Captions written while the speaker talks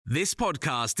This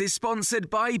podcast is sponsored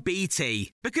by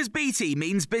BT, because BT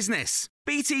means business.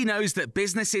 BT knows that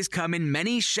businesses come in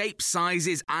many shapes,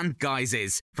 sizes and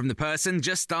guises, from the person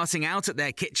just starting out at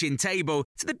their kitchen table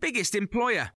to the biggest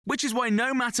employer, which is why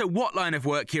no matter what line of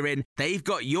work you're in, they've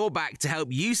got your back to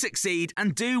help you succeed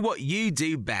and do what you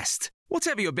do best.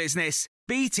 Whatever your business,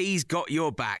 BT's got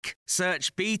your back.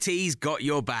 Search BT's got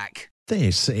your back.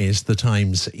 This is the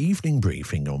Times evening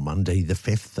briefing on Monday the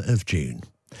 5th of June.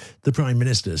 The Prime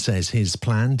Minister says his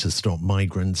plan to stop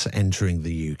migrants entering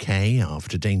the UK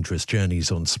after dangerous journeys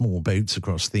on small boats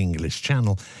across the English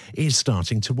Channel is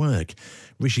starting to work.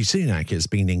 Rishi Sunak has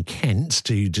been in Kent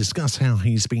to discuss how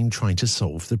he's been trying to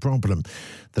solve the problem.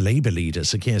 The Labour leader,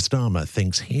 Sir Keir Starmer,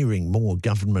 thinks hearing more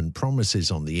government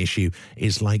promises on the issue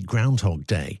is like Groundhog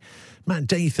Day. Matt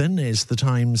Dathan is the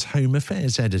Times Home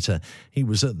Affairs editor. He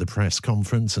was at the press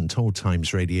conference and told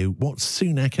Times Radio what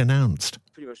Sunak announced.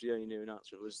 Pretty much the only new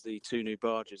announcement was the 2 new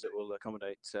barges that will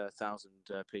accommodate 1,000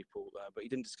 people, but he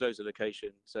didn't disclose the location,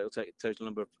 so it'll take the total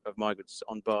number of migrants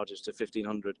on barges to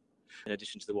 1,500, in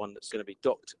addition to the one that's going to be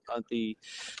docked at the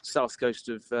south coast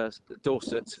of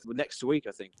Dorset next week,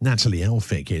 I think. Natalie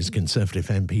Elphicke is Conservative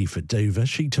MP for Dover.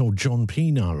 She told John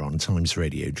Pienaar on Times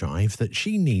Radio Drive that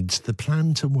she needs the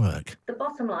plan to work. The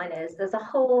bottom line is there's a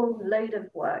whole load of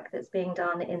work that's being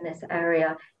done in this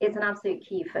area. It's an absolute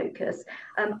key focus.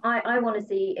 I want to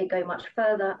see it go much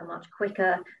further and much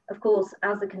quicker. Of course,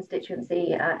 as a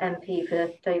constituency MP for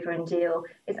Dover and Deal,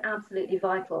 it's absolutely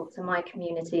vital to my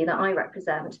community that I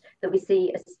represent that we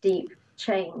see a steep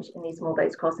change in these small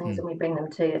boats crossings and we bring them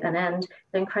to an end.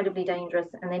 They're incredibly dangerous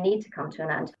and they need to come to an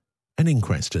end. An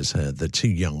inquest has heard that 2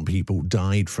 young people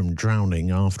died from drowning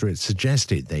after it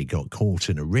suggested they got caught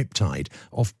in a riptide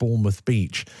off Bournemouth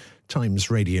Beach.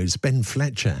 Times Radio's Ben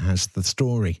Fletcher has the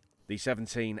story. The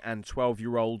 17 and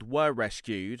 12-year-old were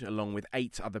rescued along with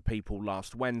 8 other people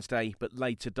last Wednesday, but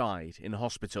later died in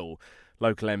hospital.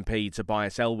 Local MP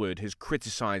Tobias Ellwood has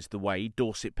criticised the way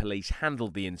Dorset Police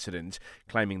handled the incident,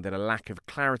 claiming that a lack of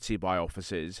clarity by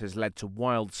officers has led to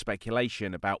wild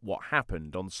speculation about what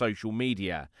happened on social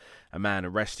media. A man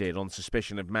arrested on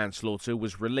suspicion of manslaughter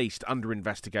was released under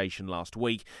investigation last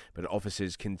week, but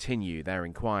officers continue their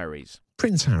inquiries.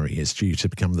 Prince Harry is due to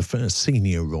become the first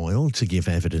senior royal to give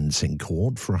evidence in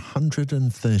court for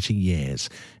 130 years.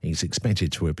 He's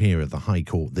expected to appear at the High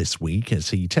Court this week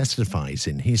as he testifies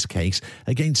in his case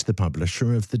against the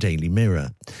publisher of the Daily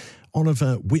Mirror.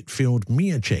 Oliver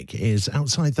Whitfield-Miocic is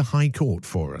outside the High Court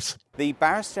for us. The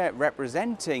barrister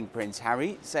representing Prince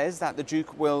Harry says that the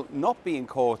Duke will not be in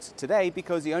court today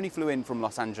because he only flew in from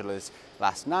Los Angeles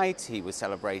last night. He was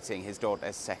celebrating his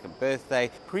daughter's 2nd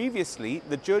birthday. Previously,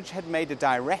 the judge had made a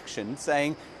direction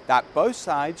saying that both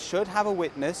sides should have a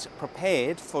witness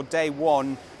prepared for day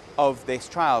 1 of this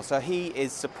trial, so he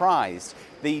is surprised.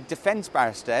 The defence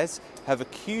barristers have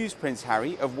accused Prince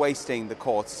Harry of wasting the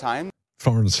court's time.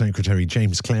 Foreign Secretary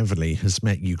James Cleverly has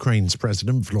met Ukraine's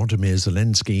President Volodymyr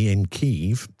Zelensky in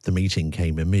Kyiv. The meeting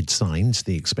came amid signs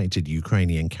the expected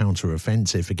Ukrainian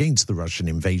counter-offensive against the Russian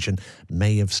invasion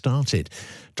may have started.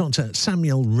 Dr.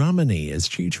 Samuel Ramani is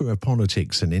tutor of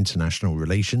politics and international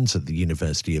relations at the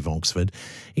University of Oxford.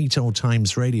 He told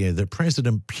Times Radio that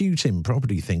President Putin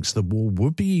probably thinks the war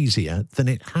would be easier than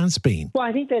it has been. Well,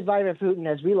 I think that Vladimir Putin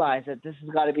has realized that this has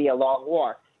got to be a long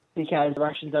war, because the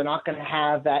Russians are not going to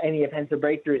have any offensive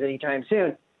breakthroughs anytime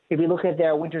soon. If you look at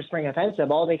their winter-spring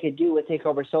offensive, all they could do was take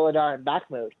over Soledar and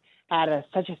Bakhmut at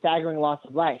such a staggering loss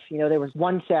of life. You know, there was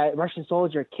one Russian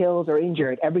soldier killed or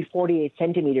injured every 48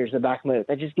 centimeters of Bakhmut.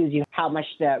 That just gives you how much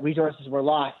resources were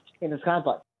lost in this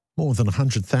conflict. More than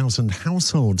 100,000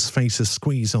 households face a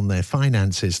squeeze on their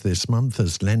finances this month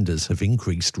as lenders have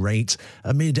increased rates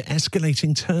amid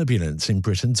escalating turbulence in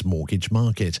Britain's mortgage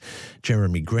market.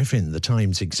 Jeremy Griffin, the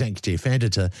Times executive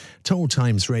editor, told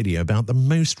Times Radio about the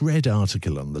most read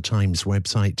article on the Times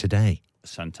website today.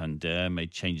 Santander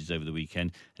made changes over the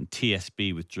weekend and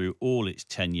TSB withdrew all its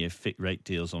 10-year fixed rate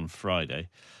deals on Friday.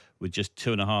 With just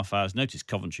 2.5 hours' notice,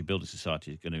 Coventry Building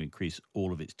Society is going to increase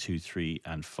all of its 2, 3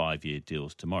 and 5-year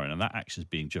deals tomorrow. Now, that action is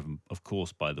being driven, of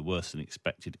course, by the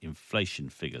worse-than-expected inflation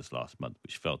figures last month,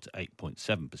 which fell to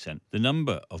 8.7%. The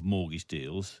number of mortgage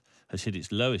deals has hit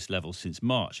its lowest level since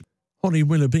March. Holly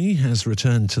Willoughby has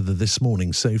returned to the This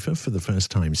Morning sofa for the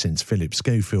first time since Philip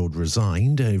Schofield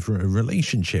resigned over a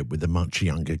relationship with a much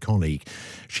younger colleague.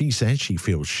 She says she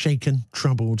feels shaken,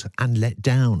 troubled and let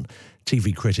down.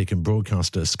 TV critic and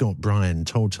broadcaster Scott Bryan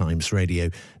told Times Radio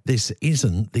this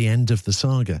isn't the end of the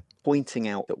saga. Pointing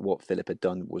out that what Philip had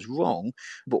done was wrong,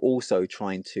 but also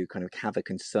trying to kind of have a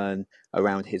concern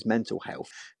around his mental health.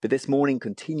 But this morning,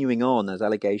 continuing on as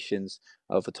allegations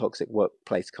of a toxic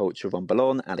workplace culture rumble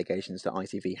on, allegations that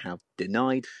ITV have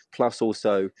denied, plus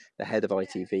also the head of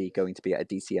ITV going to be at a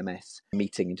DCMS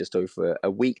meeting in just over a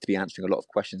week to be answering a lot of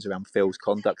questions around Phil's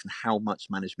conduct and how much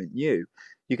management knew.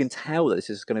 You can tell that this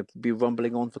is going to be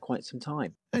rumbling on for quite some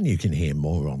time. And you can hear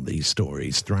more on these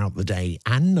stories throughout the day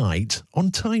and night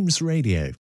on Times Radio.